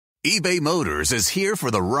eBay Motors is here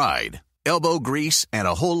for the ride. Elbow grease and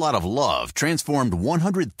a whole lot of love transformed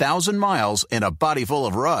 100,000 miles and a body full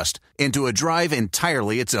of rust into a drive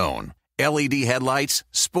entirely its own. LED headlights,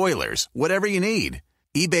 spoilers, whatever you need.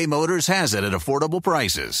 eBay Motors has it at affordable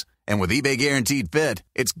prices. And with eBay Guaranteed Fit,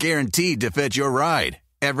 it's guaranteed to fit your ride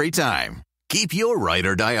every time. Keep your ride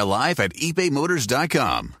or die alive at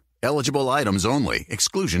ebaymotors.com. Eligible items only.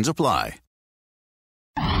 Exclusions apply.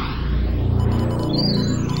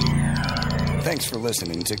 Thanks for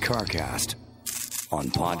listening to CarCast on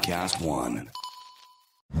Podcast One.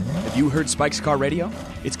 Have you heard Spike's Car Radio?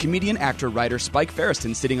 It's comedian, actor, writer Spike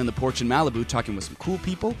Ferriston sitting on the porch in Malibu talking with some cool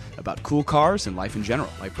people about cool cars and life in general.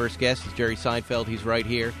 My first guest is Jerry Seinfeld. He's right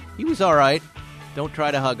here. He was all right. Don't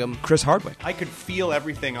try to hug him. Chris Hardwick. I could feel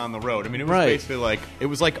everything on the road. I mean, it was basically like, it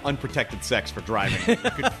was like unprotected sex for driving.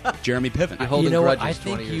 Jeremy Piven. You know what? I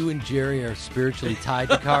think you and Jerry are spiritually tied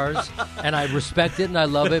to cars, and I respect it and I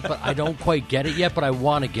love it, but I don't quite get it yet, but I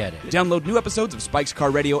want to get it. Download new episodes of Spike's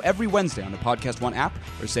Car Radio every Wednesday on the Podcast One app,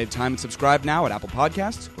 or save time and subscribe now at Apple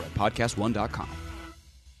Podcasts or at podcastone.com.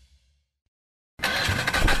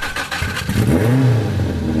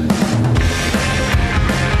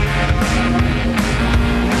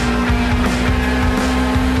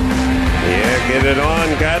 Get it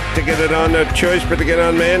on. Got to get it on. No choice but to get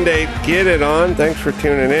on mandate. Get it on. Thanks for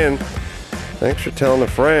tuning in. Thanks for telling a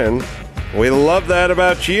friend. We love that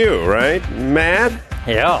about you, right, Matt?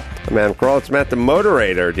 Yeah. Matt McCraw. It's Matt the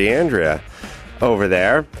Moderator, DeAndrea, over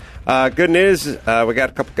there. Good news. We got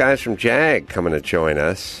a couple guys from Jag coming to join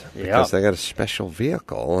us because they got a special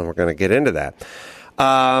vehicle, and we're going to get into that.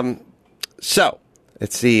 So,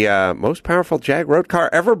 it's the most powerful Jag road car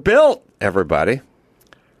ever built, everybody.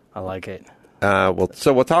 I like it.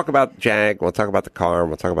 We'll talk about Jag, we'll talk about the car,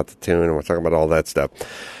 and we'll talk about the tune, and we'll talk about all that stuff.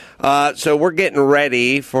 So we're getting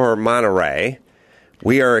ready for Monterey.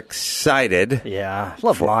 We are excited. Yeah, I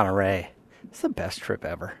love Monterey. It's the best trip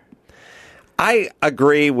ever. I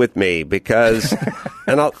agree with me because,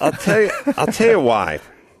 and I'll tell you why.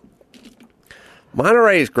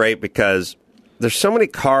 Monterey is great because there's so many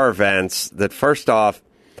car events that, first off,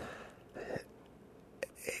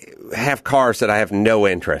 have cars that I have no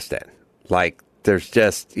interest in. Like, there's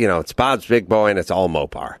just, it's Bob's Big Boy and it's all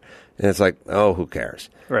Mopar. And it's like, oh, who cares?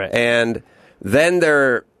 Right. And then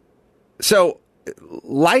so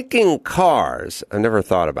liking cars, I've never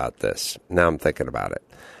thought about this. Now I'm thinking about it.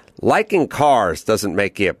 Liking cars doesn't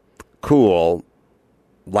make you cool.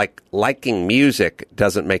 Like, liking music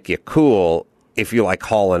doesn't make you cool. If you like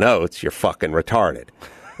Hall & Oates, you're fucking retarded.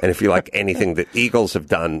 And if you like anything that Eagles have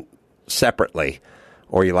done separately,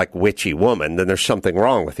 or you like Witchy Woman, then there's something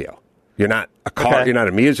wrong with you. You're not a car. Okay. You're not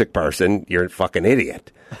a music person. You're a fucking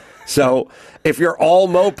idiot. So if you're all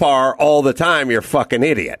Mopar all the time, you're a fucking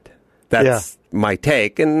idiot. That's my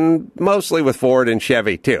take, and mostly with Ford and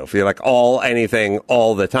Chevy too. If you're like anything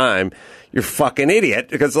all the time, you're a fucking idiot.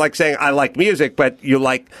 Because it's like saying I like music, but you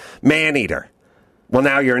like Maneater. Well,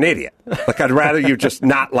 now you're an idiot. Like, I'd rather you just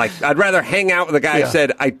not like. I'd rather hang out with a guy who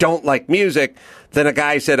said I don't like music than a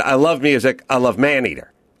guy who said I love music. I love Maneater.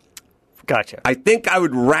 Gotcha. I think I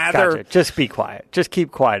would rather... Gotcha. Just be quiet. Just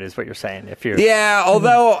keep quiet is what you're saying. If you're... Yeah,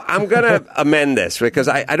 although I'm going to amend this because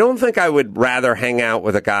I don't think I would rather hang out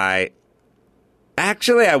with a guy...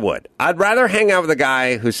 Actually, I would. I'd rather hang out with a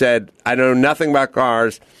guy who said, I know nothing about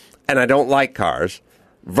cars and I don't like cars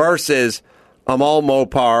versus I'm all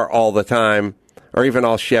Mopar all the time or even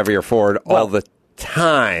all Chevy or Ford all the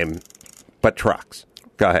time, but trucks.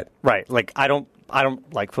 Go ahead. Right. Like, I don't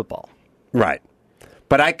like football. Right.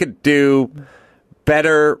 But I could do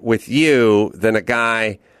better with you than a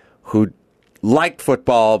guy who liked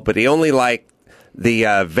football, but he only liked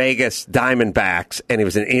the Vegas Diamondbacks, and he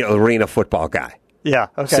was an arena football guy. Yeah,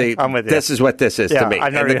 okay, See, I'm with you. This is what this is to me.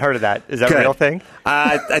 I've never even heard of that. Is that a real thing?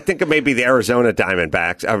 I think it may be the Arizona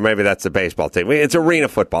Diamondbacks, or maybe that's the baseball team. It's arena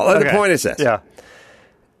football. Okay. The point is this. Yeah.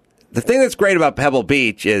 The thing that's great about Pebble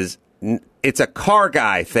Beach is it's a car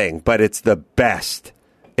guy thing, but it's the best.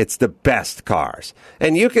 It's the best cars.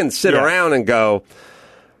 And you can sit around and go,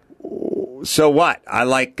 so what? I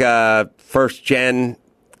like first-gen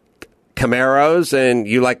Camaros, and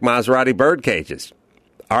you like Maserati bird cages.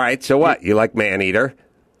 All right, so what? You like Maneater,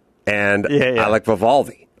 and I like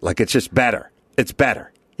Vivaldi. Like, it's just better. It's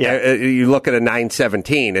better. Yeah. You look at a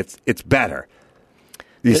 917, it's better.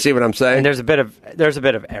 You see what I'm saying? And there's a bit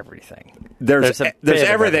of everything. There's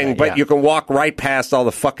everything, but you can walk right past all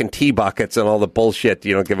the fucking tea buckets and all the bullshit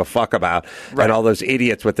you don't give a fuck about, and all those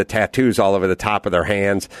idiots with the tattoos all over the top of their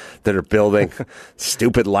hands that are building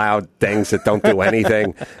stupid loud things that don't do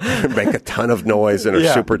anything, make a ton of noise and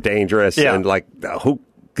are super dangerous, and like, who,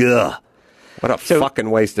 What a fucking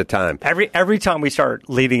waste of time. Every time we start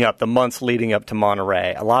the months leading up to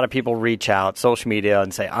Monterey, a lot of people reach out, social media,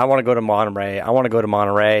 and say, I want to go to Monterey. I want to go to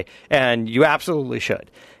Monterey. And you absolutely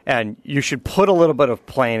should. And you should put a little bit of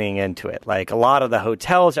planning into it. Like a lot of the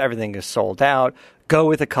hotels, everything is sold out. Go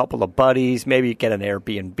with a couple of buddies, maybe get an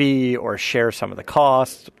Airbnb or share some of the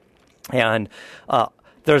costs. And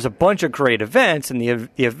there's a bunch of great events, and the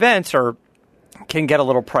events can get a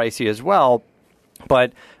little pricey as well.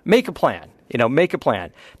 But make a plan. Make a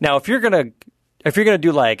plan. Now, if you're gonna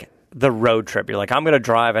do like the road trip, you're like, I'm gonna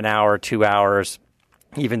drive an hour, 2 hours,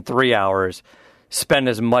 even 3 hours, spend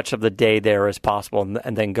as much of the day there as possible,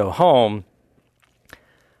 and then go home.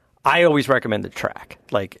 I always recommend the track.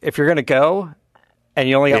 Like, if you're gonna go and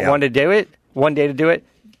you only got one day to do it,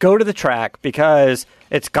 go to the track because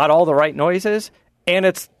it's got all the right noises and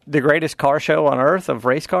it's the greatest car show on earth of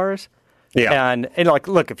race cars. Yeah. And like,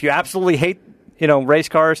 look, if you absolutely hate, race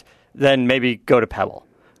cars, then maybe go to Pebble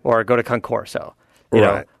or go to Concorso, you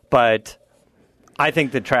know. But I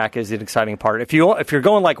think the track is an exciting part. If you're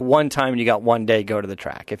going like one time and you got one day, go to the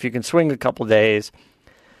track. If you can swing a couple days,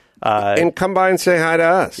 and come by and say hi to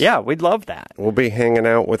us. Yeah, we'd love that. We'll be hanging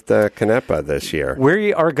out with the Canepa this year.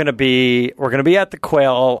 We're going to be at the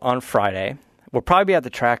Quail on Friday. We'll probably be at the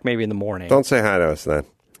track maybe in the morning. Don't say hi to us then.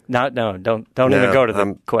 No, don't even go to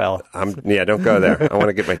the Quail. Don't go there. I want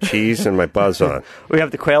to get my cheese and my buzz on. We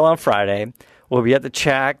have the Quail on Friday. We'll be at the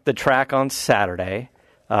track on Saturday.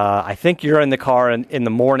 I think you're in the car in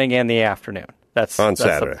the morning and the afternoon. That's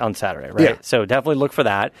Saturday. On Saturday, right? Yeah. So definitely look for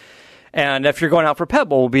that. And if you're going out for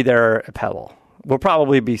Pebble, we'll be there at Pebble. We'll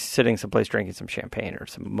probably be sitting someplace drinking some champagne or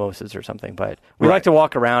some mimosas or something. But we like to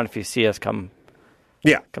walk around. If you see us, come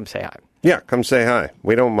say hi. Yeah, come say hi.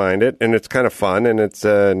 We don't mind it, and it's kind of fun, and it's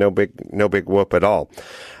no big whoop at all.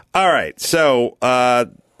 All right, so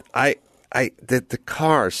the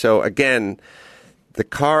cars. So again, the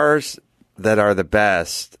cars that are the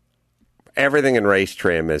best. Everything in race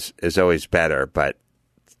trim is always better, but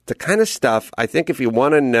the kind of stuff, I think if you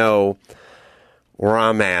want to know where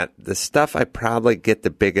I'm at, the stuff I probably get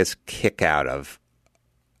the biggest kick out of,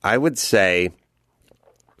 I would say,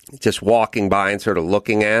 just walking by and sort of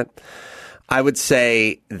looking at, I would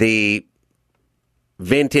say the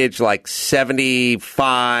vintage like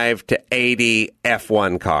 75 to 80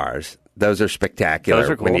 F1 cars. Those are spectacular.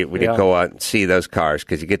 Those are cool. When you go out and see those cars,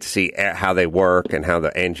 because you get to see how they work and how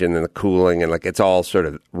the engine and the cooling and like it's all sort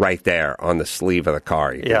of right there on the sleeve of the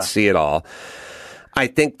car. You can see it all. I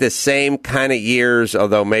think the same kind of years,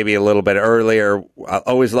 although maybe a little bit earlier, I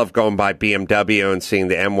always loved going by BMW and seeing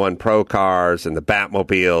the M1 Pro cars and the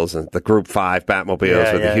Batmobiles and the Group 5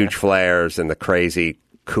 Batmobiles with the huge flares and the crazy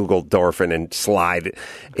Kugeldorfen and slide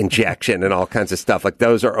injection and all kinds of stuff. Like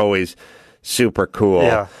those are always super cool.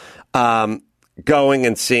 Yeah. Going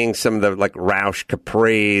and seeing some of the like Roush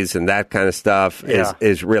Capris and that kind of stuff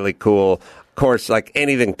is really cool. Of course, like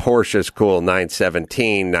anything Porsche is cool,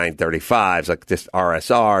 917, 935s, like just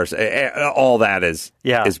RSRs, all that is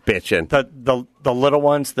bitching. The little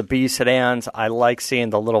ones, the B sedans, I like seeing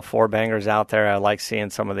the little four bangers out there. I like seeing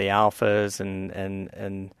some of the Alphas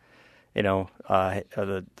and you know,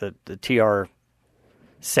 the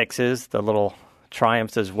TR6s, the little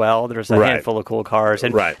Triumphs as well. There's a handful of cool cars.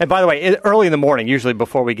 And by the way, early in the morning, usually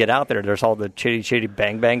before we get out there, there's all the chitty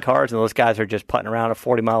bang bang cars, and those guys are just putting around at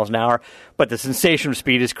 40 miles an hour. But the sensation of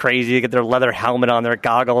speed is crazy. They get their leather helmet on, their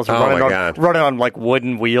goggles, running on like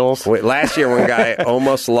wooden wheels. Wait, last year, one guy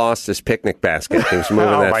almost lost his picnic basket. He was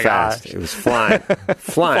moving that fast. Gosh. It was flying.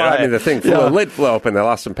 I mean, the thing flew, lid flew open. They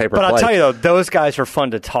lost some paper plates. But I'll tell you, though, those guys are fun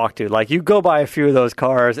to talk to. Like, you go by a few of those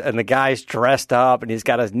cars, and the guy's dressed up, and he's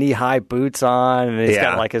got his knee-high boots on, and he's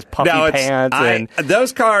got like his puffy pants.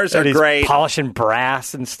 Those cars are great. Polishing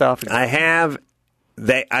brass and stuff. I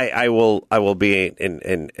will be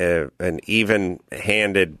an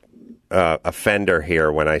even-handed offender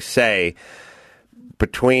here when I say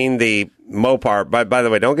between the Mopar. By the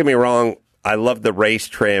way, don't get me wrong. I love the race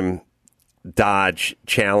trim Dodge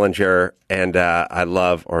Challenger, and I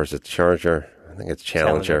love, or is it Charger? I think it's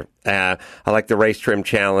Challenger. I like the race trim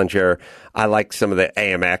Challenger. I like some of the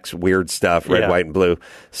AMX weird stuff, red, white, and blue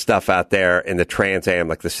stuff out there in the Trans Am,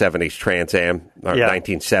 like the 70s Trans Am or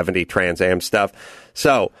 1970 Trans Am stuff.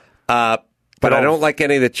 So, but I don't like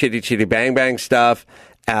any of the chitty bang bang stuff.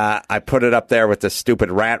 I put it up there with the stupid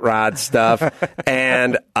rat rod stuff.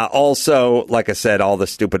 And also, like I said, all the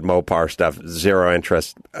stupid Mopar stuff, zero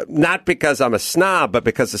interest. Not because I'm a snob, but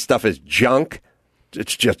because the stuff is junk.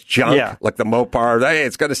 It's just junk, like the Mopar. Hey,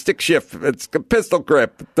 it's got a stick shift. It's got pistol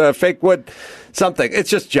grip, the fake wood, something. It's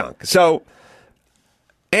just junk. So,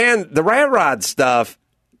 and the rat rod stuff,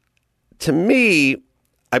 to me,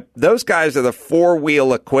 those guys are the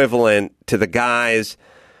four-wheel equivalent to the guys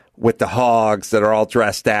with the hogs that are all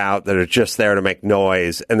dressed out, that are just there to make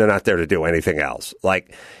noise, and they're not there to do anything else.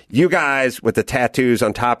 Like, you guys with the tattoos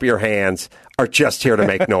on top of your hands are just here to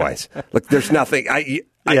make noise. Look, there's nothing.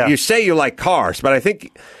 You say you like cars, but I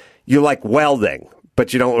think you like welding,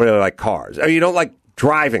 but you don't really like cars. Or you don't like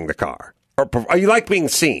driving the car. Or you like being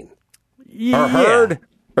seen or heard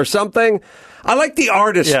or something. I like the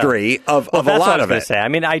artistry of a lot of it. Say. I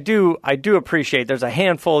mean, I do appreciate there's a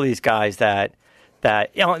handful of these guys that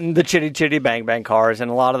the chitty bang bang cars,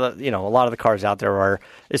 and a lot of the cars out there are,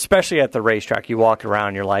 especially at the racetrack, you walk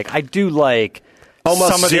around, you're like, I do like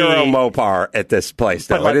almost some zero Mopar at this place,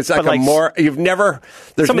 though. It's like there's never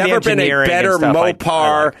been a better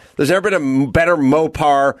Mopar. There's never been a better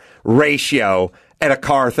Mopar ratio at a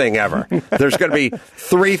car thing ever. There's going to be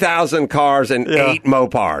 3,000 cars and 8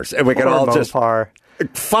 Mopars, and we can all just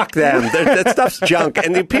fuck them. That stuff's junk,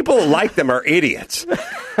 and the people who like them are idiots.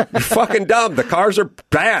 You're fucking dumb. The cars are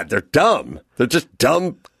bad. They're dumb. They're just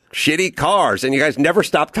dumb, shitty cars, and you guys never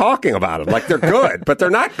stop talking about them like they're good, but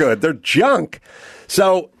they're not good. They're junk.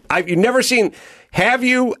 So have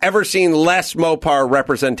you ever seen less Mopar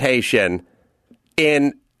representation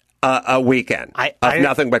in a weekend of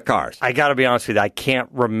nothing but cars? I got to be honest with you. I can't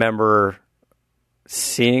remember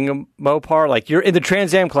seeing a Mopar. Like, you're in the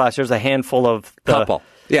Trans Am class, there's a handful of couple.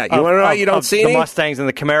 Yeah, you want to know why you don't see any? The Mustangs and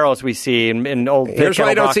the Camaros we see in old. Here's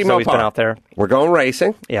why I don't see Mopar. Been out there. We're going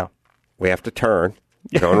racing. Yeah, we have to turn.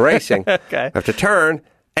 We're going racing. Okay, we have to turn,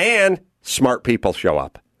 and smart people show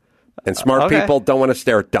up, and smart people don't want to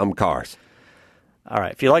stare at dumb cars. All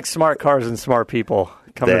right, if you like smart cars and smart people,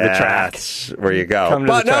 come to the track. That's where you go.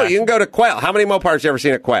 But no, you can go to Quail. How many Mopars have you ever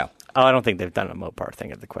seen at Quail? Oh, I don't think they've done a Mopar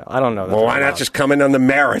thing at the Quail. I don't know. Well, why not just come in on the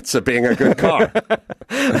merits of being a good car?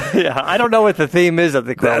 Yeah, I don't know what the theme is at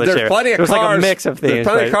the Quail. There's plenty of cars. Like a mix of themes. There's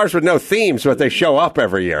plenty of cars with no themes, but they show up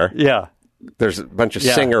every year. Yeah. There's a bunch of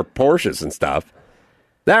Singer Porsches and stuff.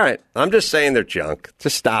 All right. I'm just saying they're junk.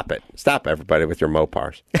 Just stop it. Stop, everybody, with your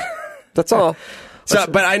Mopars. That's all. So,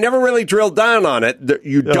 but I never really drilled down on it.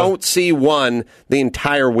 You don't see one the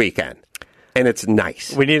entire weekend. And it's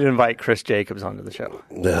nice. We need to invite Chris Jacobs onto the show.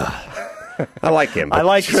 I like him. I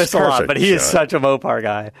like Chris a lot, but he is such a Mopar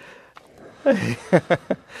guy.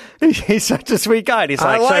 He's such a sweet guy. And he's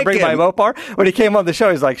like, should I bring my Mopar? When he came on the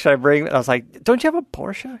show, he's like, should I bring it? I was like, don't you have a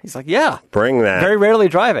Porsche? He's like, yeah. Bring that. Very rarely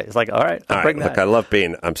drive it. He's like, all right, I'll bring that. Look,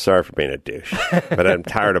 I'm sorry for being a douche, but I'm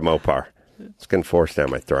tired of Mopar. It's getting forced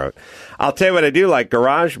down my throat. I'll tell you what I do like,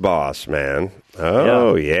 Garage Boss, man.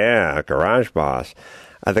 Oh, yeah, Garage Boss.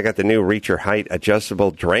 They got the new Reach Your Height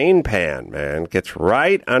adjustable drain pan, man. Gets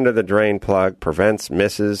right under the drain plug, prevents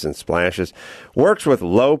misses and splashes. Works with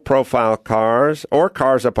low-profile cars or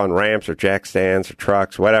cars up on ramps or jack stands or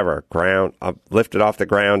trucks, whatever. Ground, lifted off the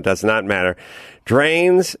ground, does not matter.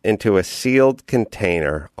 Drains into a sealed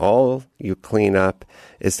container. All you clean up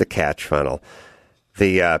is the catch funnel.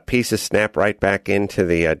 The pieces snap right back into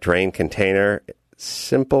the drain container.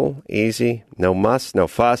 Simple, easy, no muss, no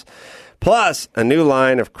fuss. Plus, a new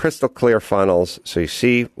line of crystal clear funnels, so you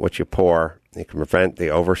see what you pour. You can prevent the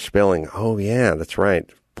overspilling. Oh, yeah, that's right.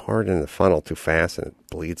 Pour it in the funnel too fast, and it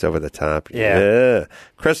bleeds over the top. Yeah.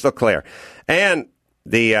 Crystal clear. And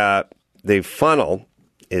the funnel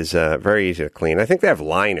is very easy to clean. I think they have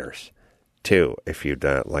liners, too, if you'd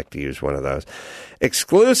like to use one of those.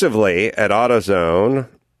 Exclusively at AutoZone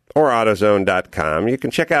or AutoZone.com. You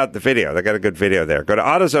can check out the video. They got a good video there. Go to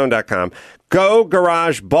AutoZone.com. Go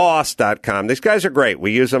GarageBoss.com. These guys are great.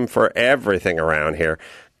 We use them for everything around here.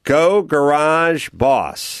 Go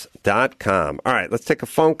GarageBoss.com. All right, let's take a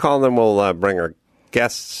phone call, then we'll bring our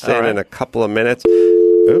guests in a couple of minutes.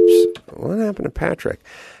 Oops. What happened to Patrick?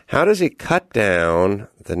 How does he cut down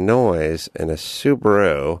the noise in a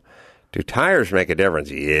Subaru? Do tires make a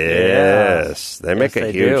difference? Yes. They make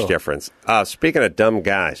a huge difference. Speaking of dumb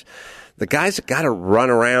guys, the guys that got to run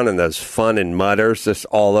around in those fun and mudders just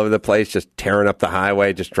all over the place, just tearing up the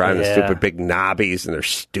highway, just driving the stupid big knobbies and their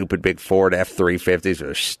stupid big Ford F-350s with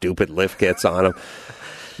their stupid lift kits on them.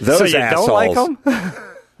 Those assholes. Don't like them?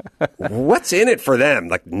 What's in it for them?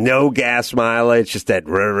 Like no gas mileage, just that,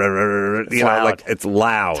 like it's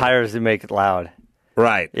loud. Tires that make it loud.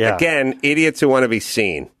 Right. Yeah. Again, idiots who want to be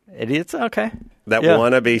seen. Idiots? Okay. That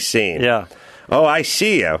want to be seen. Yeah. Oh, I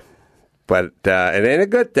see you. But it ain't a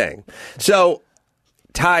good thing. So,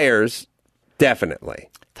 tires, definitely.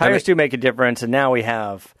 Tires do make a difference, and now we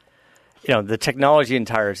have the technology in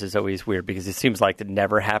tires is always weird because it seems like it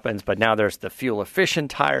never happens. But now there's the fuel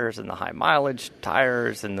efficient tires and the high mileage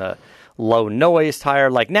tires and the low noise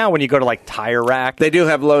tire. Like now when you go to like Tire Rack, they do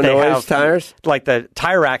have low noise tires. Like the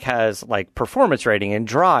Tire Rack has like performance rating and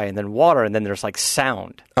dry and then water and then there's like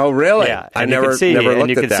sound. Oh really? Yeah. I never looked at that one. And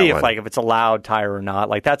you can see if it's a loud tire or not.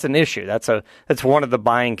 Like that's an issue. That's one of the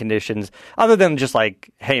buying conditions. Other than just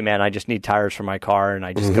like, hey man, I just need tires for my car and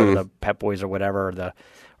I just go to the Pep Boys or whatever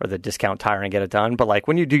or the discount tire and get it done. But like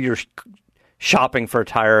when you do your shopping for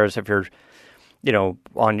tires, if you're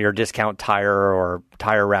on your discount tire or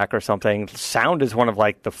Tire Rack or something, sound is one of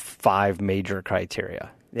like the 5 major criteria.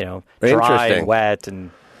 Dry and wet, and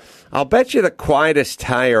I'll bet you the quietest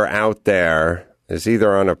tire out there is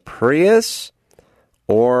either on a Prius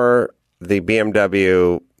or the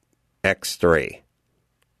BMW X3.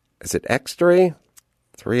 Is it X3?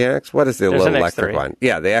 3X? What is the little electric one?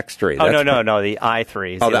 Yeah, the X3. Oh, no, the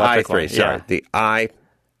i3. The i3, sorry. Yeah.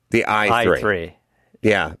 The i3.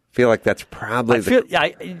 Yeah, I feel like that's probably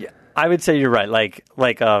I would say you're right. Like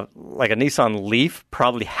a Nissan Leaf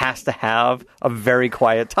probably has to have a very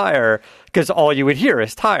quiet tire because all you would hear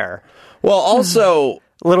is tire. Well, also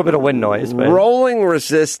a little bit of wind noise. But rolling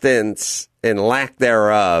resistance and lack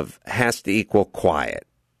thereof has to equal quiet,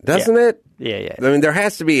 doesn't it? Yeah. I mean, there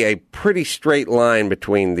has to be a pretty straight line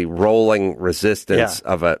between the rolling resistance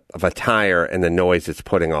of a tire and the noise it's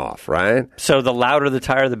putting off, right? So the louder the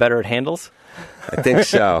tire, the better it handles? I think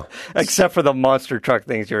so. Except for the monster truck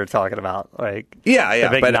things you were talking about, like the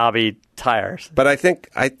big knobby tires. But I think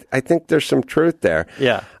there's some truth there.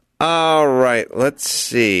 Yeah. All right, let's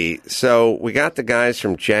see. So we got the guys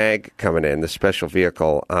from Jag coming in, the special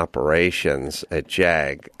vehicle operations at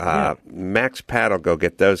Jag. Max Pat will go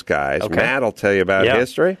get those guys. Okay. Matt will tell you about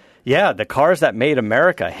history. Yeah, the Cars That Made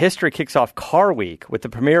America. History kicks off Car Week with the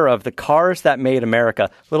premiere of The Cars That Made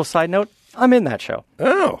America. Little side note, I'm in that show.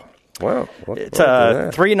 Oh, wow. It's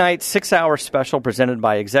a 3-night, 6-hour special presented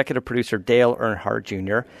by executive producer Dale Earnhardt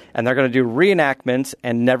Jr., and they're going to do reenactments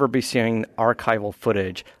and never be seen archival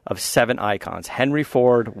footage of 7 icons: Henry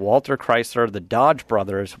Ford, Walter Chrysler, the Dodge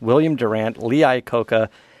brothers, William Durant, Lee Iacocca,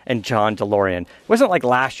 and John DeLorean. It wasn't like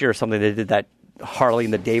last year or something they did that Harley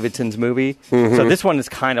and the Davidsons movie. So this one is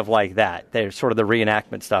kind of like that. They're sort of the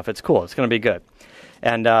reenactment stuff. It's cool. It's going to be good.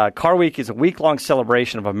 And Car Week is a week-long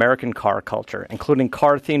celebration of American car culture, including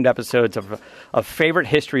car-themed episodes of favorite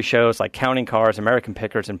history shows like Counting Cars, American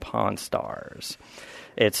Pickers, and Pawn Stars.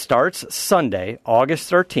 It starts Sunday,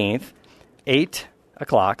 August 13th, 8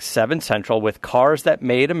 o'clock, 7 Central, with Cars That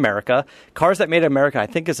Made America. Cars That Made America, I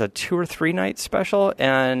think, is a 2 or 3 night special,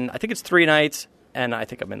 and I think it's 3 nights, and I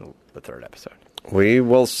think I'm in the 3rd episode. We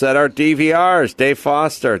will set our DVRs. Dave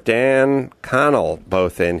Foster, Dan Connell,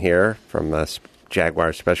 both in here from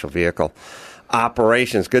Jaguar Special Vehicle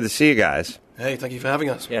Operations. Good to see you guys. Hey, thank you for having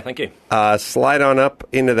us. Yeah, thank you. Slide on up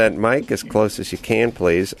into that mic as close as you can,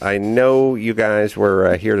 please. I know you guys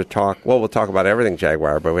were here to talk. Well, we'll talk about everything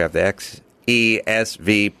Jaguar, but we have the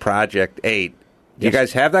XESV Project 8. Do you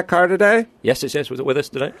guys have that car today? Yes, it is. Was it with us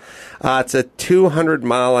today? It's a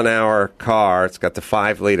 200-mile-an-hour car. It's got the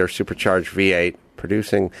 5-liter supercharged V8,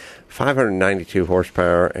 producing 592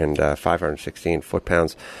 horsepower and 516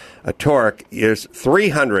 foot-pounds of torque. There's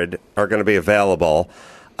 300 are going to be available.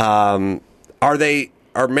 Are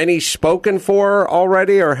many spoken for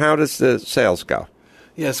already, or how does the sales go?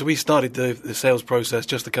 Yeah, so we started the sales process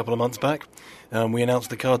just a couple of months back. We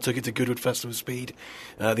announced the car, took it to Goodwood Festival Speed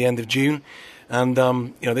at the end of June. And,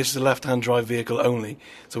 this is a left-hand drive vehicle only,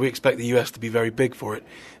 so we expect the US to be very big for it.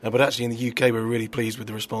 But actually in the UK, we're really pleased with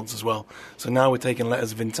the response as well. So now we're taking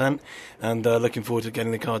letters of intent and looking forward to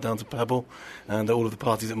getting the car down to Pebble and all of the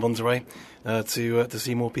parties at Monterey to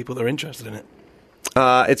see more people that are interested in it.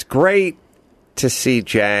 It's great to see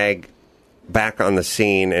Jag back on the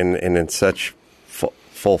scene and in such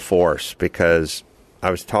full force, because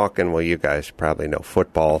I was talking, well, you guys probably know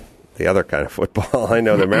football, the other kind of football. I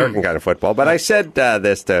know the American kind of football. But I said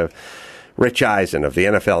this to Rich Eisen of the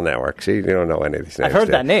NFL Network. See, you don't know any of these names. I've heard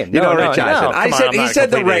that name. You know Rich Eisen. He said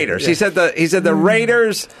the Raiders. He said the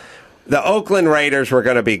Raiders, the Oakland Raiders were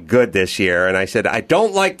going to be good this year. And I said, I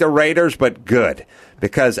don't like the Raiders, but good.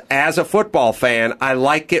 Because as a football fan, I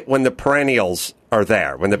like it when the perennials are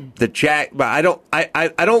there. When the Jag, but I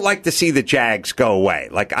don't like to see the Jags go away.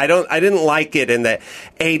 Like I didn't like it in the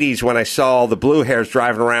 80s when I saw the blue hairs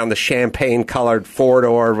driving around the champagne colored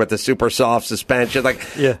 4-door with the super soft suspension.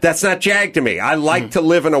 That's not Jag to me. I like to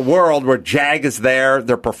live in a world where Jag is there,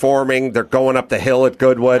 they're performing, they're going up the hill at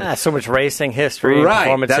Goodwood. So much racing history,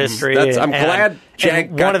 performance history. I'm glad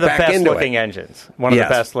Jag got back into it. One of the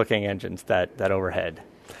best looking engines that overhead.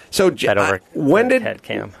 So when did head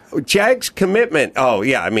cam. Jag's commitment? Oh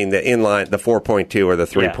yeah, I mean the inline, the 4.2 or the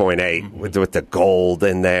 3.8 with the gold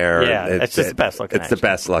in there. Yeah, it's just the best looking. It's the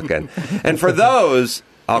best looking. And for those,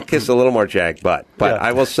 I'll kiss a little more Jag butt. But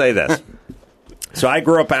I will say this. So I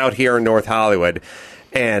grew up out here in North Hollywood.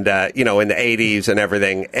 And, in the 80s and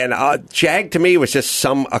everything. And Jag to me was just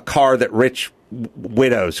a car that rich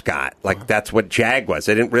widows got. Like, that's what Jag was.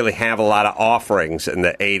 They didn't really have a lot of offerings in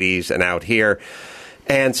the 80s and out here.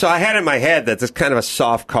 And so I had in my head that this kind of a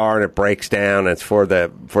soft car and it breaks down. And it's for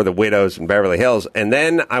the widows in Beverly Hills. And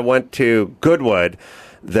then I went to Goodwood,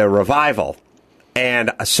 the Revival.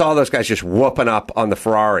 And I saw those guys just whooping up on the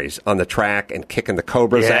Ferraris on the track and kicking the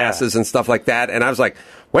Cobras' asses and stuff like that. And I was like,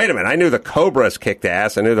 wait a minute, I knew the Cobras kicked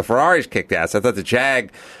ass. I knew the Ferraris kicked ass. I thought the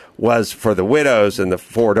Jag was for the widows and the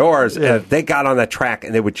four doors. Yeah. They got on that track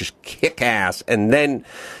and they would just kick ass. And then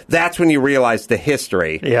that's when you realize the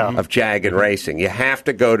history of Jag and racing. You have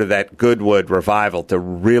to go to that Goodwood Revival to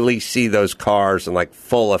really see those cars in like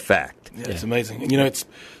full effect. Yeah, it's amazing. And, it's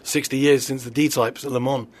 60 years since the D-Types at Le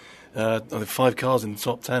Mans. 5 cars in the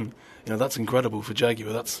top 10. That's incredible for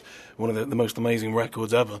Jaguar. That's one of the most amazing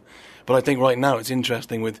records ever. But I think right now it's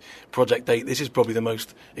interesting with Project 8. This is probably the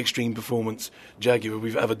most extreme performance Jaguar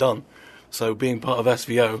we've ever done. So being part of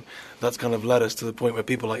SVO, that's kind of led us to the point where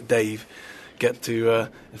people like Dave get to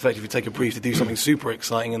effectively take a brief to do something super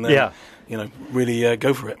exciting and then really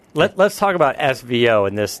go for it. Let's talk about SVO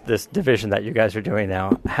and this division that you guys are doing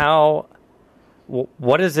now.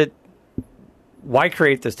 What is it? Why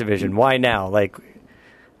create this division? Why now? Like,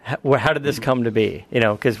 how did this come to be?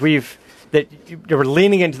 Because we're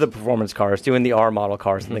leaning into the performance cars, doing the R model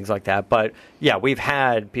cars and things like that. But we've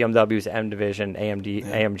had BMW's M division,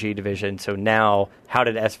 AMG division. So now, how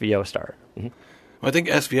did SVO start? Well, I think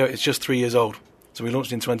SVO is just 3 years old. So we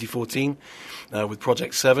launched in 2014 with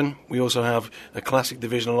Project 7. We also have a classic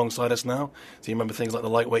division alongside us now. So you remember things like the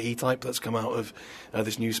lightweight E-Type that's come out of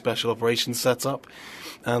this new special operations setup.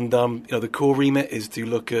 And the core remit is to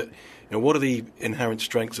look at what are the inherent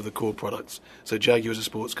strengths of the core products. So Jaguar is a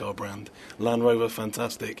sports car brand. Land Rover,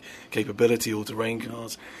 fantastic capability, all-terrain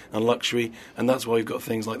cars, and luxury. And that's why we've got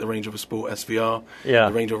things like the Range Rover Sport SVR,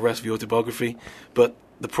 the Range Rover SV Autobiography. But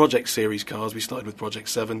the Project Series cars, we started with Project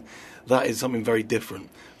 7, that is something very different.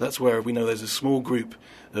 That's where we know there's a small group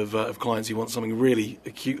of clients who want something really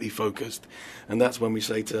acutely focused. And that's when we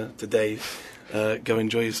say to Dave, go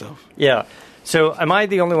enjoy yourself. Yeah. So am I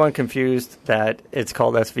the only one confused that it's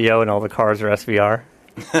called SVO and all the cars are SVR?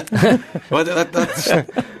 Well,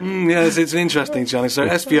 it's an interesting challenge. So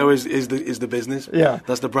SVO is the business. Yeah,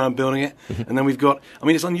 that's the brand building it. And then we've got. I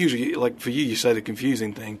mean, it's unusual. Like for you say the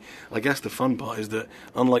confusing thing. I guess the fun part is that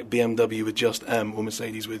unlike BMW with just M or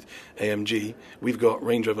Mercedes with AMG, we've got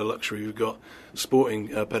Range Rover luxury. We've got sporting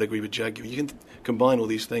pedigree with Jaguar. You can combine all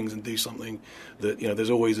these things and do something that there's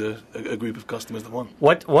always a group of customers that want.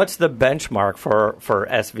 What's the benchmark for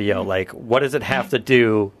SVO? Like, what does it have to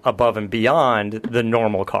do above and beyond the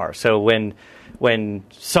normal car? So when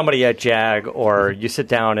somebody at Jag or you sit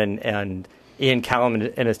down and Ian Callum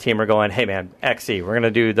and his team are going, hey man, XE, we're going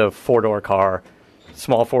to do the 4-door car,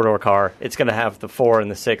 small 4-door car. It's going to have the 4 and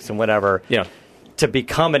the 6 and whatever. Yeah. To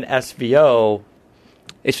become an SVO.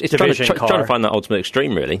 It's trying to find that ultimate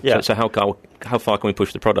extreme, really. Yeah. So how far can we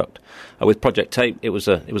push the product? With Project 8, it was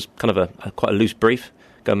kind of quite a loose brief.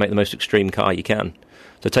 Go and make the most extreme car you can.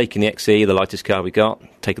 So taking the XE, the lightest car we got,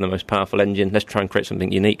 taking the most powerful engine, let's try and create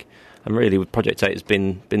something unique. And really, with Project 8, it's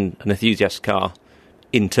been an enthusiast car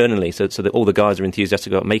internally, so that all the guys are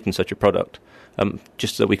enthusiastic about making such a product,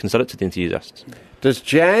 just so we can sell it to the enthusiasts. Does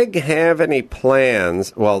Jag have any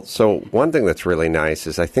plans? Well, so one thing that's really nice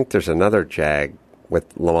is I think there's another Jag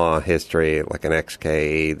with Le Mans history, like an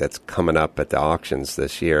XKE, that's coming up at the auctions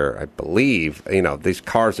this year. I believe, these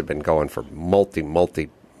cars have been going for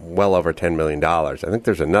well over $10 million. I think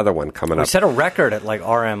there's another one coming up. We set a record at like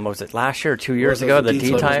RM, was it last year or 2 years ago? The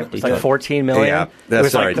D-Type. It was like 14 million. Yeah,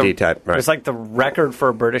 that's right, D-Type. Right. It was like the record for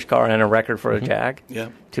a British car and a record for a Jag. Yeah.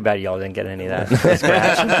 Too bad y'all didn't get any of that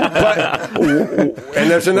scratch. And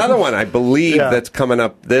there's another one, I believe, that's coming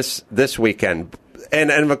up this weekend. And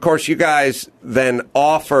of course, you guys then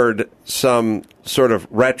offered some sort of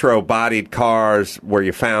retro-bodied cars where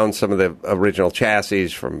you found some of the original chassis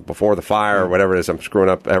from before the fire or whatever it is. I'm screwing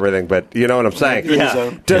up everything, but you know what I'm saying.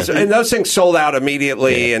 Yeah. And those things sold out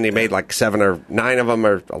immediately, and you made like 7 or 9 of them,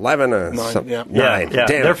 or 11 or 9. Yeah. Damn.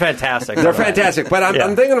 They're fantastic. They're fantastic. But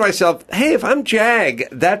I'm thinking to myself, hey, if I'm Jag,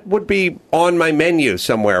 that would be on my menu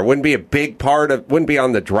somewhere. Wouldn't be a big part of, wouldn't be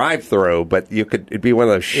on the drive-through, but it'd be one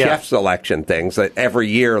of those chef selection things that every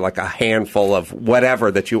year, like a handful of whatever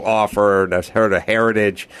that you offer, that's heard of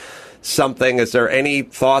heritage. something. Is there any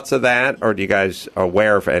thoughts of that, or do you guys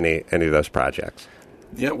aware of any of those projects?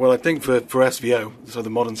 Yeah, well, I think for SVO, so the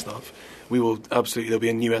modern stuff, we will absolutely, there'll be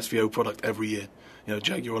a new SVO product every year. You know,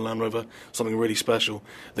 Jaguar and Land Rover, something really special.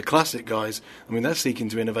 The classic guys, I mean, they're seeking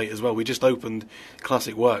to innovate as well. We just opened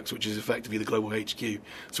Classic Works, which is effectively the global HQ.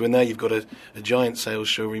 So in there you've got a giant sales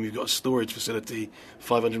showroom, you've got a storage facility,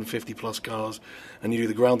 550 plus cars, and you do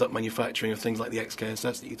the ground-up manufacturing of things like the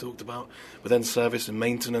XKSS that you talked about, but then service and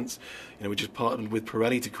maintenance. You know, we just partnered with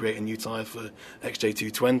Pirelli to create a new tyre for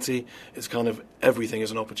XJ220. It's kind of everything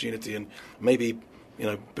is an opportunity, and maybe, you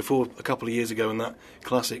know, before a couple of years ago when that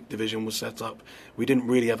classic division was set up, we didn't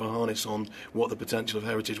really have a harness on what the potential of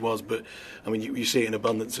heritage was. But, I mean, you see it in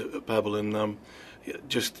abundance at Pebble, and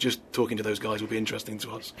just talking to those guys will be interesting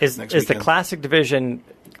to us. Is the classic division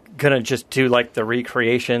going to just do like the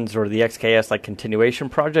recreations or the XKS like continuation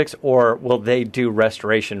projects, or will they do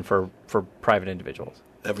restoration for private individuals?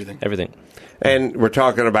 Everything. And we're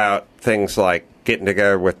talking about things like getting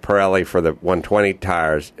together with Pirelli for the 120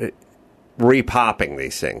 tires, repopping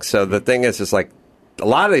these things. So the thing is like a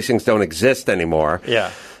lot of these things don't exist anymore.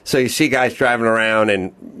 Yeah. So you see guys driving around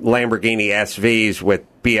in Lamborghini SVs with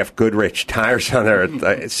BF Goodrich tires on there at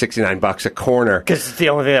 $69 a corner. Because it's the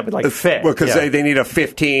only thing that would like fit. Well, because they need a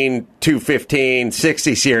 15, 215,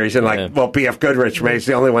 60 series, and well, BF Goodrich makes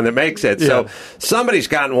the only one that makes it. Yeah. So somebody's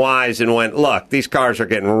gotten wise and went, look, these cars are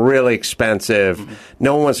getting really expensive. Mm-hmm.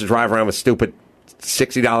 No one wants to drive around with stupid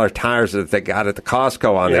 $60 tires that they got at the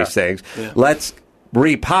Costco on these things. Yeah. Let's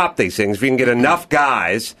repop these things. If you can get enough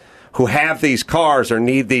guys who have these cars or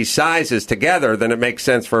need these sizes together, then it makes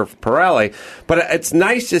sense for Pirelli. But it's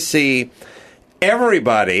nice to see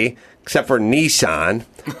everybody, except for Nissan,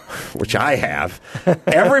 which I have,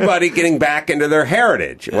 everybody getting back into their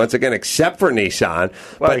heritage. Once again, except for Nissan.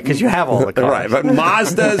 Well, because you have all the cars. Right, but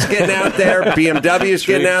Mazda's getting out there, BMW's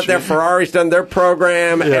getting out there, Ferrari's done their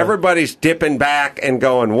program. Yeah. Everybody's dipping back and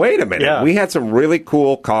going, wait a minute, we had some really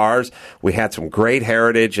cool cars, we had some great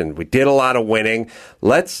heritage, and we did a lot of winning.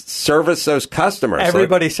 Let's service those customers.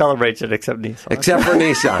 Everybody celebrates it except Nissan. Except for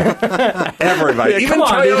Nissan. Everybody. Even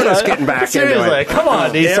Toyota's getting back Seriously, into it. Come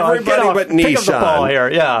on, Nissan. Everybody but Nissan. Pick up the ball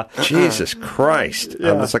here. Yeah. Jesus Christ.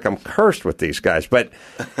 It's like I'm cursed with these guys. But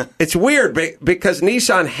it's weird because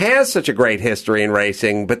Nissan has such a great history in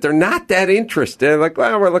racing, but they're not that interested. They're like,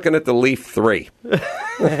 well, we're looking at the Leaf 3.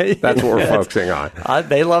 That's what we're focusing on.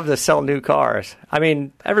 They love to sell new cars. I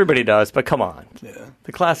mean, everybody does, but come on. Yeah.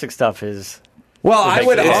 The classic stuff is... Well, I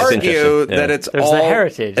would argue that There's the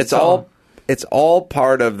heritage. It's all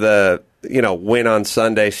part of the, win on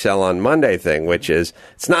Sunday, sell on Monday thing, which is,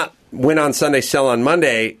 it's not win on Sunday, sell on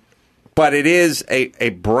Monday, but it is a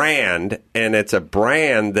brand, and it's a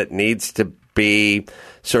brand that needs to be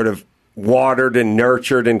sort of watered and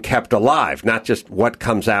nurtured and kept alive, not just what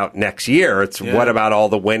comes out next year. It's what about all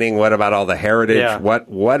the winning? What about all the heritage? Yeah.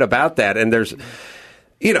 What about that? And there's...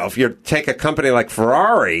 if you take a company like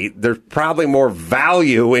Ferrari, there's probably more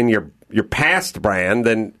value in your past brand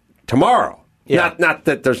than tomorrow. Yeah. Not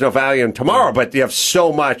that there's no value in tomorrow, but you have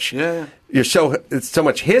so much. Yeah. It's so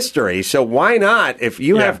much history. So why not? If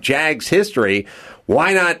you have Jag's history,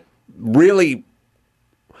 why not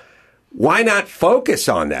focus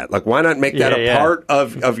on that? Like, why not make that a part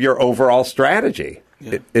of your overall strategy?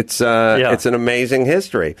 Yeah. It's an amazing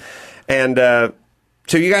history, and.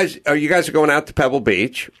 So you guys are going out to Pebble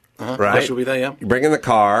Beach, right? I shall be there, yeah. You're bringing the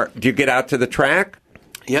car. Do you get out to the track?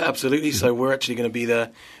 Yeah, absolutely. So we're actually going to be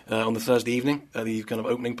there on the Thursday evening, the kind of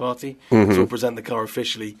opening party. Mm-hmm. So we'll present the car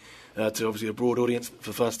officially to obviously a broad audience for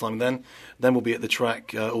the first time. Then we'll be at the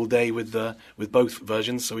track all day with both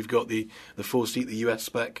versions. So we've got the 4-seat, the US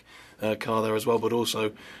spec car there as well, but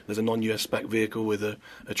also there's a non-US spec vehicle with a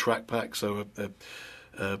track pack, so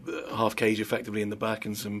half cage effectively in the back,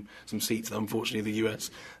 and some seats that unfortunately the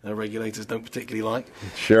US regulators don't particularly like.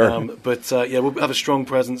 Sure. But we'll have a strong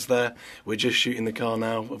presence there. We're just shooting the car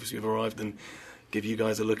now. Obviously we've arrived and give you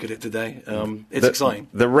guys a look at it today. It's exciting.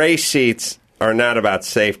 The race seats are not about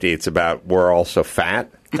safety. It's about we're all so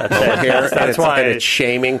fat. That's it. That's why it's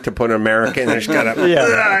shaming to put an American. There's got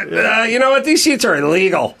to, you know what? These seats are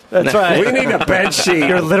illegal. That's right. We need a bench seat.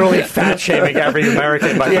 You're literally fat shaming every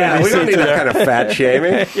American. By we don't need that kind of fat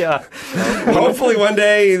shaming. Yeah. Hopefully, one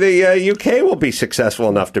day the UK will be successful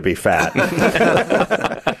enough to be fat.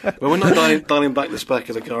 Well, we're not dialing back the spec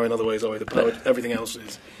of the car in other ways, are we? The power, everything else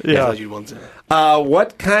is as you'd want it.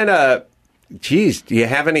 What kind of? Geez, do you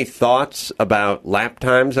have any thoughts about lap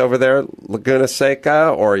times over there, Laguna Seca,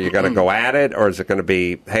 or are you going to go at it, or is it going to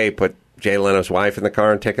be, hey, put Jay Leno's wife in the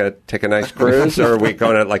car and take a nice cruise, or are we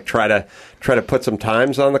going to like try to put some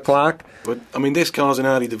times on the clock? But I mean, this car's an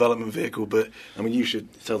early development vehicle, but I mean, you should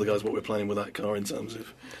tell the guys what we're planning with that car in terms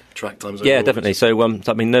of track times. Yeah, definitely. So,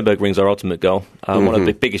 I mean, Nürburgring's our ultimate goal. One of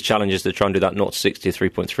the biggest challenges to try and do that 0-60 to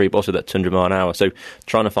 3.3, but also that 200 mile an hour. So,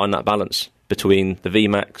 trying to find that balance between the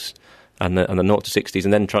VMAX and the 0-60s,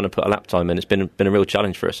 and then trying to put a lap time in, it's been a real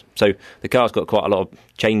challenge for us. So, the car's got quite a lot of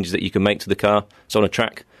changes that you can make to the car. So, on a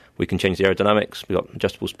track, we can change the aerodynamics. We've got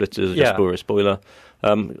adjustable splitters, adjustable rear spoiler,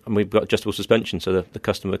 and we've got adjustable suspension, so the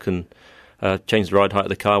customer can change the ride height of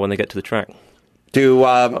the car when they get to the track.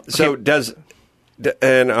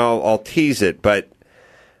 And I'll tease it, but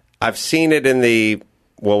I've seen it in the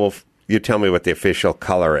you tell me what the official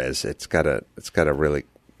color is. It's got a really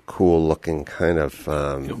cool looking kind of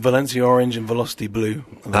Valencia orange and Velocity blue.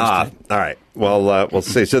 All right. Well, we'll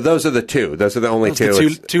see. So those are the two. Those are the only two.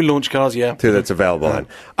 Two launch cars, yeah. Two that's available on.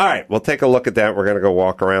 All right. We'll take a look at that. We're going to go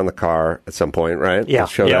walk around the car at some point, right? Yeah. We'll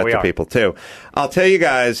show that to people, too. I'll tell you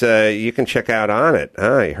guys, you can check out On It.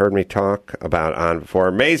 You heard me talk about On before.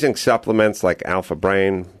 Amazing supplements like Alpha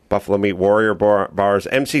Brain, Buffalo Meat Warrior bars,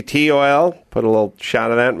 MCT oil. Put a little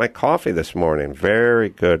shot of that in my coffee this morning. Very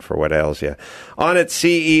good for what ails you. On It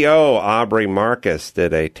CEO Aubrey Marcus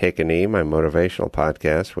did a Take a Knee, my motivational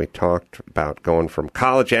podcast. We talked about going from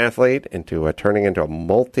college athlete into turning into a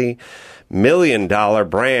multi-million-dollar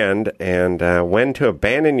brand and when to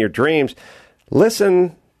abandon your dreams.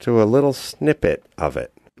 Listen to a little snippet of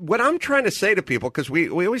it. What I'm trying to say to people, because we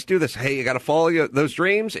always do this, hey, you got to follow those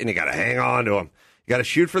dreams and you got to hang on to them. You got to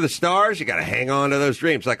shoot for the stars. You got to hang on to those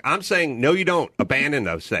dreams. Like I'm saying, no, you don't abandon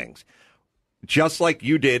those things. Just like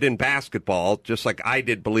you did in basketball, just like I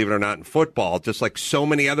did, believe it or not, in football, just like so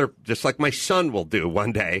many other, just like my son will do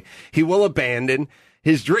one day. He will abandon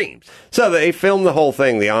his dreams. So they filmed the whole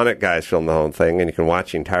thing. The On It guys filmed the whole thing, and you can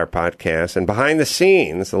watch the entire podcast. And behind the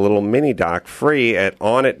scenes, a little mini doc free at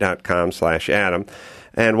onit.com/Adam.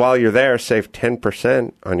 And while you're there, save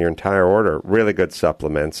 10% on your entire order. Really good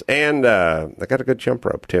supplements. And they got a good jump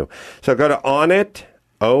rope, too. So go to onit,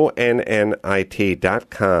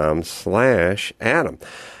 ONNIT.com/Adam.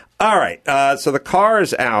 All right. So the car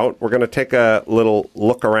is out. We're going to take a little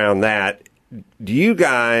look around that. You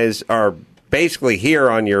guys are basically here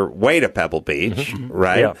on your way to Pebble Beach,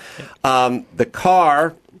 right? Yeah. The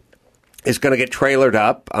car is going to get trailered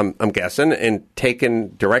up, I'm guessing, and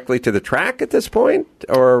taken directly to the track at this point?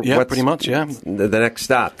 Or yeah, pretty much, yeah. The next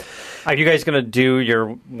stop. Are you guys going to do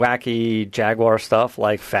your wacky Jaguar stuff,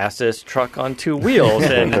 like fastest truck on two wheels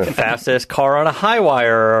and fastest car on a high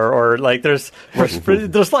wire, or like there's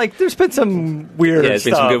been some weird there's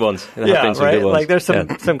stuff. Been some good ones. Right? Like there's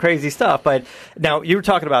some crazy stuff. But now you were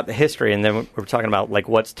talking about the history, and then we were talking about like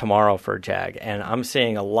what's tomorrow for Jag, and I'm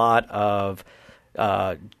seeing a lot of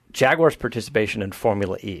Jaguar's participation in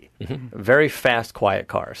Formula E, very fast, quiet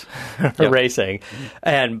cars racing,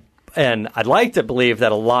 and I'd like to believe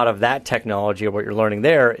that a lot of that technology, or what you're learning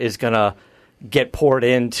there, is going to get poured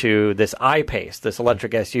into this I-Pace, this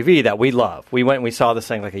electric SUV that we love. We went and we saw this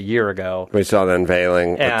thing like a year ago. We saw the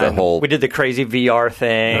unveiling with the whole... We did the crazy VR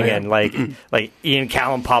thing, and like Ian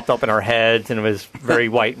Callum popped up in our heads, and it was very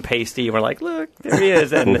white and pasty, and we're like, look, there he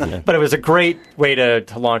is. But it was a great way to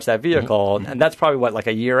launch that vehicle, and that's probably, what, like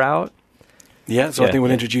a year out? Yeah, so I think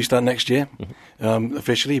we'll introduce that next year,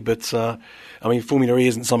 officially. But, I mean, Formula E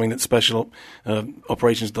isn't something that Special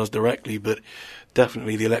Operations does directly, but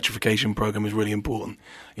definitely the electrification program is really important.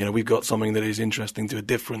 You know, we've got something that is interesting to a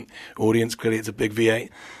different audience. Clearly, it's a big V8,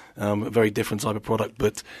 a very different type of product,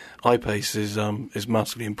 but I-Pace is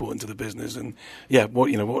massively important to the business. And, yeah, what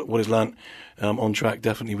is learnt on track,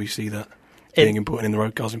 definitely we see that being important in the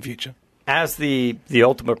road cars in future. As the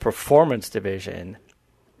ultimate performance division,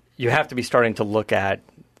 you have to be starting to look at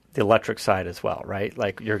the electric side as well, right?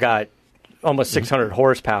 Like you've got almost 600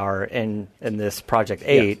 horsepower in this Project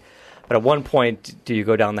 8, but at one point do you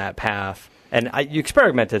go down that path? And you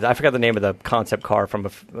experimented. I forgot the name of the concept car from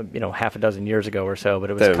half a dozen years ago or so,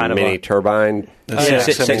 but it was kind of mini turbine.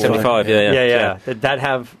 675. Yeah. Did that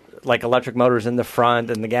have like electric motors in the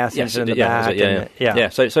front and the gas engine in the back?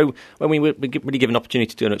 So when we really give an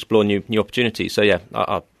opportunity to explore new opportunities, so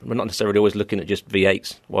we're not necessarily always looking at just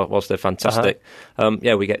V8s whilst they're fantastic.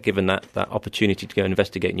 We get given that opportunity to go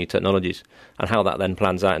investigate new technologies, and how that then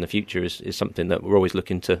plans out in the future is something that we're always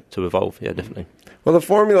looking to evolve. Yeah, definitely. Well, the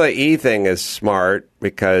Formula E thing is smart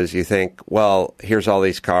because you think, well, here's all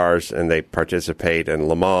these cars and they participate in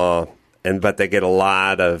Le Mans. But they get a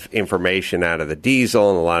lot of information out of the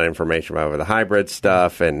diesel and a lot of information about the hybrid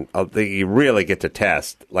stuff, and you really get to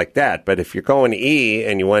test like that. But if you're going E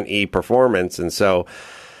and you want E performance, and so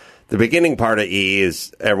the beginning part of E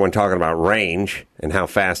is everyone talking about range and how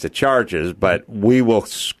fast it charges, but we will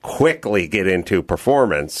quickly get into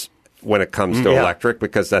performance when it comes to electric,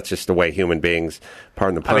 because that's just the way human beings,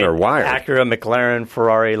 pardon the pun, are wired. Acura, McLaren,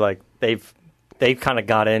 Ferrari, like they've kind of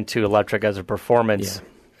got into electric as a performance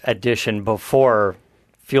addition before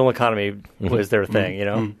fuel economy was their thing, you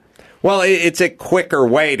know? Well, it's a quicker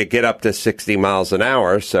way to get up to 60 miles an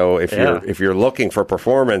hour. So if you're looking for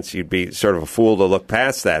performance, you'd be sort of a fool to look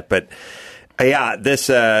past that. But this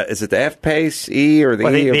is it the F-Pace E or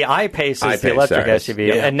the E? The I-Pace is the electric SUV.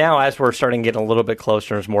 Yeah. And now as we're starting to get a little bit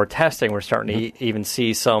closer, there's more testing, we're starting to even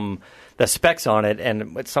see the specs on it,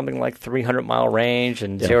 and it's something like 300-mile range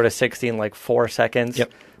and 0 to 60 in like 4 seconds.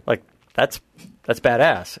 Yep. Like that's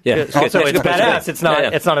badass. Yeah. Also, it's badass. It's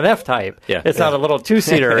not. It's not an F-Type. Yeah. It's not a little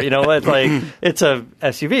two-seater. You know, it's like it's a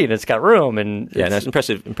SUV and it's got room and it's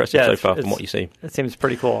impressive so far from what you see. It seems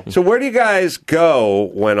pretty cool. So where do you guys go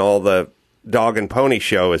when all the dog and pony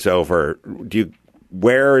show is over?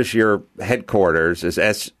 Where is your headquarters? Is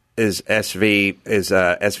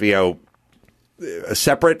SVO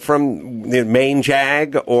separate from the main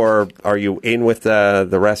Jag, or are you in with the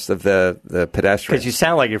rest of the pedestrians? Because you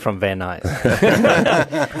sound like you're from Van Nuys.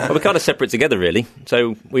 Well, we're kind of separate together, really.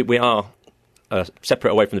 So we are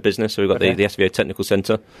separate away from the business. So we've got the SVO Technical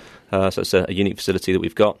Centre. So it's a unique facility that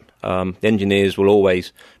we've got. The engineers will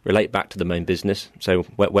always relate back to the main business. So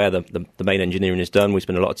where the main engineering is done, we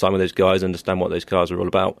spend a lot of time with those guys, understand what those cars are all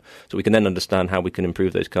about, so we can then understand how we can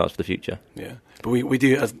improve those cars for the future. Yeah, but we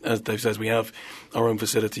do, as Dave says, we have our own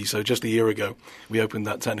facility. So just a year ago, we opened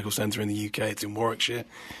that technical centre in the UK. It's in Warwickshire.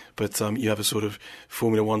 But you have a sort of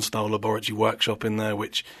Formula One style laboratory workshop in there,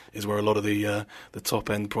 which is where a lot of the top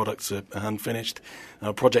end products are hand finished.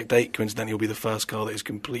 Project 8, coincidentally, will be the first car that is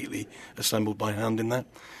completely assembled by hand in there.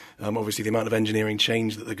 Obviously, the amount of engineering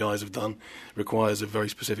change that the guys have done requires a very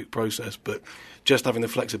specific process, but just having the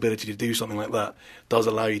flexibility to do something like that does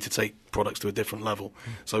allow you to take products to a different level.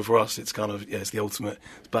 So for us, it's kind of it's the ultimate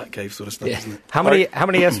Batcave sort of stuff, isn't it? How many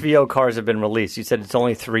SVO cars have been released? You said it's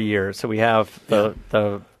only 3 years. So we have the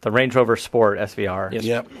Range Rover Sport SVR. Yes.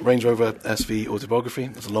 Yeah, Range Rover SV Autobiography.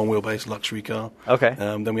 It's a long wheelbase luxury car. Okay.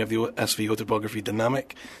 Then we have the SV Autobiography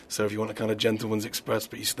Dynamic. So if you want a kind of gentleman's express,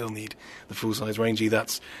 but you still need the full size Rangy,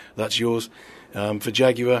 that's yours. For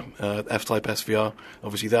Jaguar, F-Type SVR,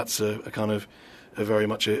 obviously that's a kind of very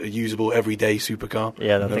much a usable everyday supercar.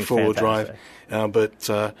 Yeah, that's four-wheel drive. But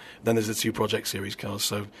then there's the 2 Project Series cars.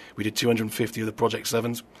 So we did 250 of the Project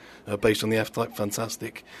 7s based on the F-Type.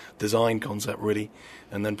 Fantastic design concept, really.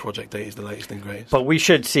 And then Project 8 is the latest and greatest. But we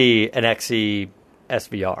should see an XE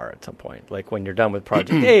SVR at some point. Like when you're done with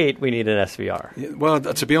Project 8, we need an SVR. Yeah, well,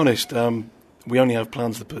 to be honest, we only have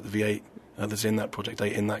plans to put the V8 that's in that Project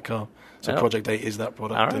 8 in that car. So Project 8 is that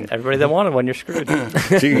product. All right. Everybody that wanted one, you're screwed.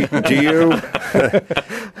 do you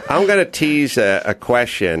I'm going to tease a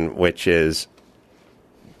question, which is,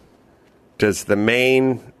 does the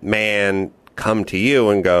main man come to you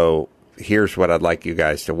and go, here's what I'd like you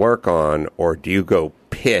guys to work on, or do you go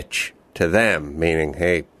pitch to them, meaning,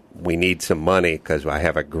 hey, we need some money because I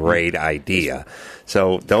have a great idea?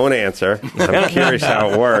 So don't answer. I'm curious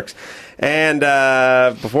how it works. And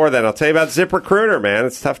before that, I'll tell you about ZipRecruiter, man.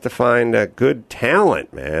 It's tough to find good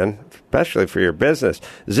talent, man, especially for your business.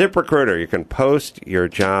 ZipRecruiter, you can post your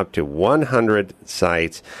job to 100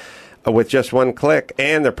 sites with just one click,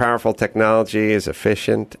 and their powerful technology is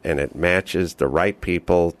efficient, and it matches the right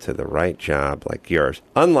people to the right job like yours.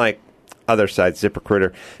 Unlike other sites,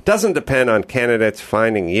 ZipRecruiter doesn't depend on candidates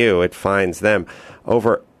finding you. It finds them.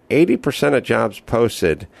 Over 80% of jobs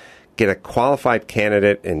posted get a qualified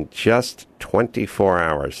candidate in just 24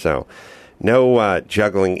 hours. So no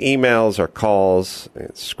juggling emails or calls.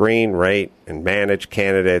 Screen, rate, and manage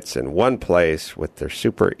candidates in one place with their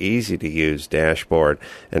super easy-to-use dashboard.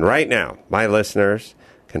 And right now, my listeners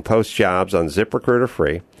can post jobs on ZipRecruiter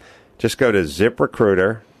free. Just go to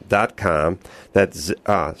ZipRecruiter.com. That's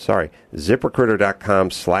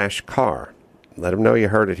ZipRecruiter.com/car. Let them know you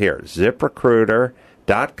heard it here.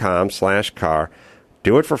 ZipRecruiter.com/car.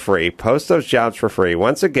 Do it for free. Post those jobs for free.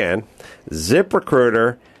 Once again,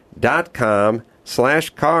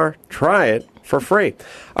 ZipRecruiter.com/car. Try it for free.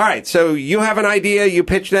 All right, so you have an idea, you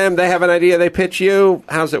pitch them, they have an idea, they pitch you.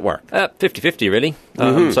 How's it work? 50-50, really.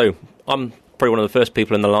 So I'm probably one of the first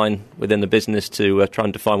people in the line within the business to try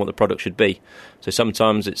and define what the product should be. So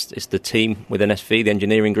sometimes it's the team within SV, the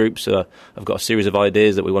engineering groups, have got a series of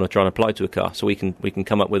ideas that we want to try and apply to a car. So we can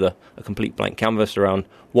come up with a complete blank canvas around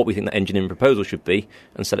what we think that engineering proposal should be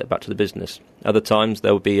and sell it back to the business. Other times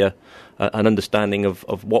there will be an understanding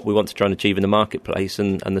of what we want to try and achieve in the marketplace,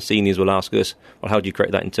 and the seniors will ask us, well, how do you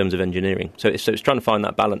create that in terms of engineering? So it's trying to find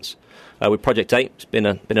that balance. With Project 8, it's been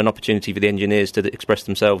an opportunity for the engineers to express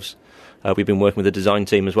themselves. We've been working with the design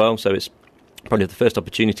team as well, so it's probably the first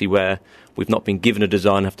opportunity where we've not been given a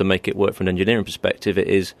design, have to make it work from an engineering perspective. It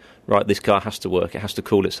is, right, this car has to work, it has to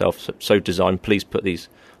cool itself, so design, please put these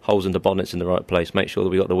holes in the bonnets in the right place, make sure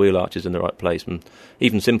that we've got the wheel arches in the right place, and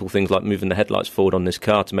even simple things like moving the headlights forward on this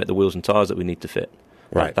car to make the wheels and tyres that we need to fit.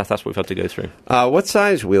 Right. That's what we've had to go through. What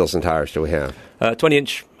size wheels and tyres do we have?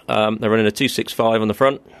 20-inch. They're running a 265 on the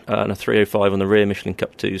front and a 305 on the rear, Michelin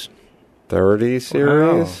Cup 2s. 30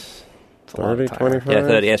 series? 30, 25? Yeah,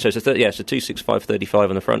 30. Yeah, so it's a 265, 35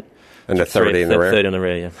 on the front. And a 30 in the rear? 30 on the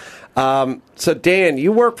rear, yeah. So, Dan,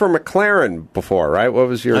 you worked for McLaren before, right? What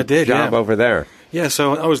was your job over there? Yeah,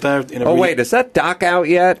 so I was there in a... wait, is that doc out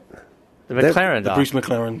yet? The McLaren doc. The Bruce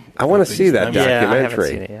McLaren. I want to see that documentary. Yeah, I haven't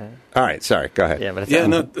seen it yet. All right, sorry, go ahead.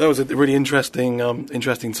 That was a really interesting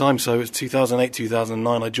time. So it was 2008,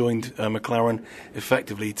 2009. I joined McLaren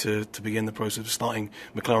effectively to begin the process of starting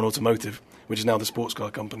McLaren Automotive, which is now the sports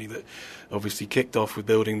car company that obviously kicked off with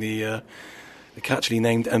building the catchily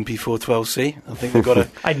named MP412C. I think they've got a...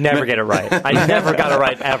 I'd never get it right. I never got it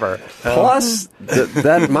right, ever. Plus,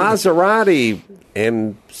 that Maserati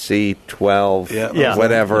MC12,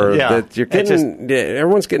 whatever, that you're getting,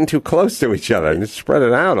 everyone's getting too close to each other, and spread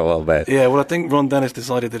it out a little bit. Yeah, well, I think Ron Dennis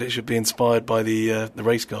decided that it should be inspired by the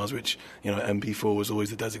race cars, which, MP4 was always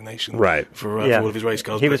the designation for all of his race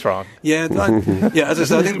cars. He was wrong. Yeah, as I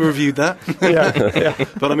said, I think we reviewed that.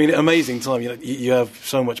 But I mean, amazing time. You have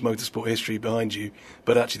so much motorsport history behind you,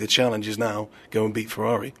 but actually the challenge is now go and beat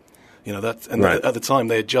Ferrari. At the time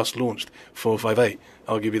they had just launched 458,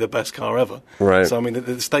 arguably the best car ever. Right. So I mean,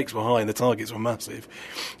 the stakes were high and the targets were massive,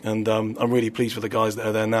 and I'm really pleased for the guys that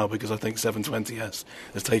are there now, because I think 720S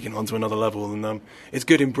has taken it onto another level, and it's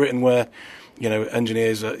good in Britain where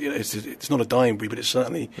engineers it's not a dying breed, but it's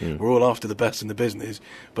certainly we're all after the best in the business.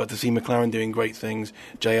 But to see McLaren doing great things,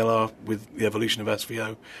 JLR with the evolution of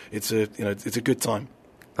SVO, it's a good time.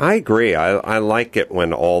 I agree. I like it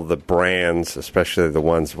when all the brands, especially the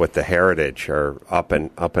ones with the heritage, are up and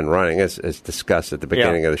running, as discussed at the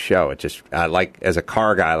beginning of the show. I like, as a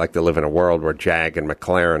car guy, I like to live in a world where Jag and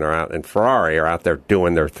McLaren are out, and Ferrari are out there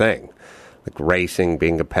doing their thing, like racing,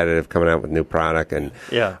 being competitive, coming out with new product, and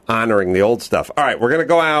honoring the old stuff. All right, we're going to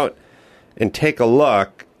go out and take a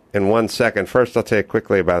look in 1 second. First, I'll tell you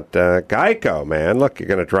quickly about Geico, man. Look, you're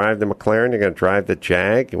going to drive the McLaren, you're going to drive the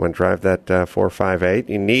Jag, you want to drive that 458.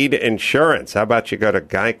 You need insurance. How about you go to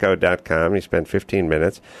geico.com, you spend 15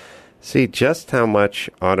 minutes, see just how much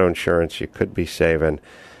auto insurance you could be saving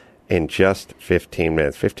in just 15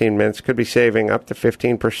 minutes. 15 minutes could be saving up to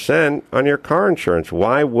 15% on your car insurance.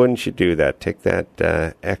 Why wouldn't you do that? Take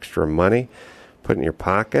that extra money, put it in your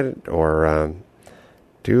pocket, or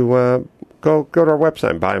Go to our website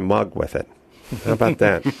and buy a mug with it. How about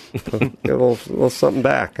that? Get a little something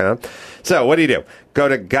back, huh? So what do? Go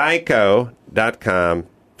to geico.com.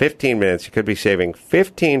 15 minutes. You could be saving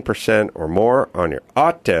 15% or more on your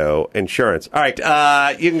auto insurance. All right.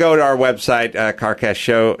 You can go to our website,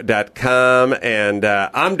 carcastshow.com, and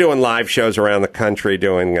I'm doing live shows around the country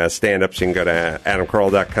doing stand-ups. You can go to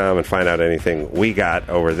adamcarolla.com and find out anything we got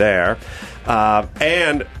over there.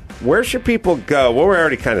 And where should people go? Well, we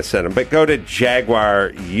already kind of said them, but go to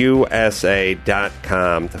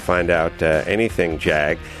jaguarusa.com to find out anything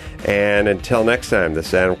Jag. And until next time, this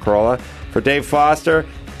is Adam Carolla. For Dave Foster,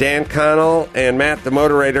 Dan Connell, and Matt the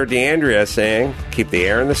Moderator DeAndrea saying, keep the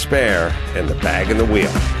air in the spare and the bag in the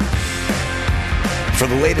wheel. For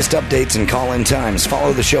the latest updates and call-in times,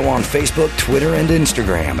 follow the show on Facebook, Twitter, and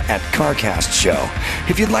Instagram at CarCast Show.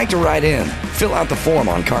 If you'd like to write in, fill out the form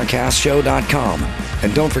on carcastshow.com.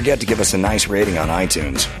 And don't forget to give us a nice rating on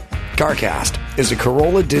iTunes. CarCast is a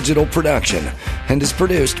Corolla digital production and is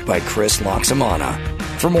produced by Chris Loxamana.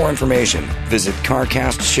 For more information, visit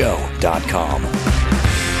carcastshow.com.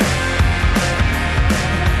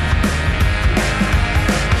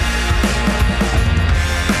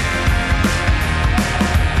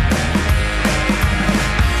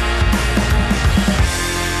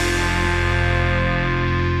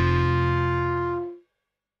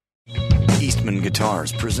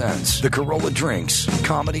 Guitars presents the Corolla Drinks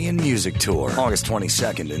Comedy and Music Tour, August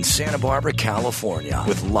 22nd in Santa Barbara, California,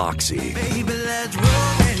 with Loxy. Baby, let's roll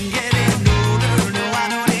and get it older. No, I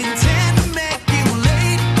don't intend to make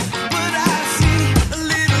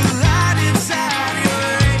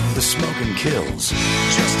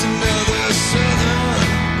Just another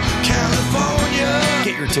Southern California.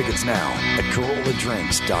 Get your tickets now at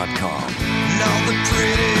CorollaDrinks.com. And all the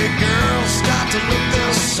pretty girls start to look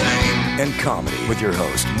the same. And comedy with your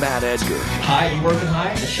host, Matt Edgar. Hi, you working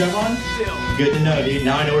high at Chevron? Good to know, dude.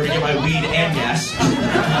 Now I know where to get my weed and gas.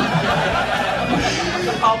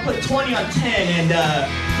 I'll put 20 on 10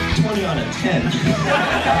 and 20 on a 10.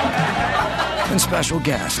 And special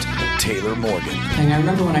guest, Taylor Morgan. And I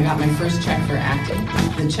remember when I got my first check for acting,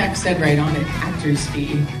 the check said right on it, actor's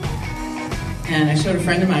fee. And I showed a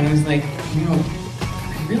friend of mine, I was like, you know,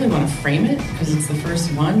 I really want to frame it because it's the first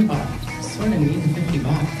one, but I sort of need $50.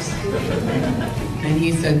 And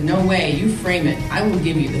he said, no way, you frame it. I will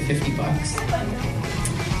give you the $50.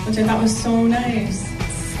 Which I thought was so nice.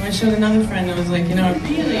 So I showed another friend, I was like, you know, I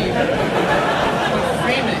really want to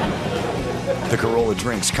frame it. The Corolla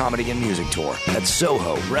Drinks Comedy and Music Tour at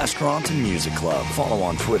Soho Restaurant and Music Club. Follow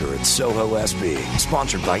on Twitter at SohoSB.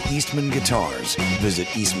 Sponsored by Eastman Guitars. Visit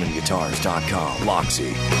EastmanGuitars.com.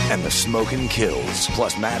 Loxy and the Smokin' Kills.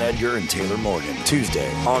 Plus Matt Edgar and Taylor Morgan. Tuesday,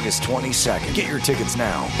 August 22nd. Get your tickets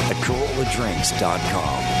now at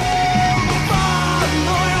CorollaDrinks.com.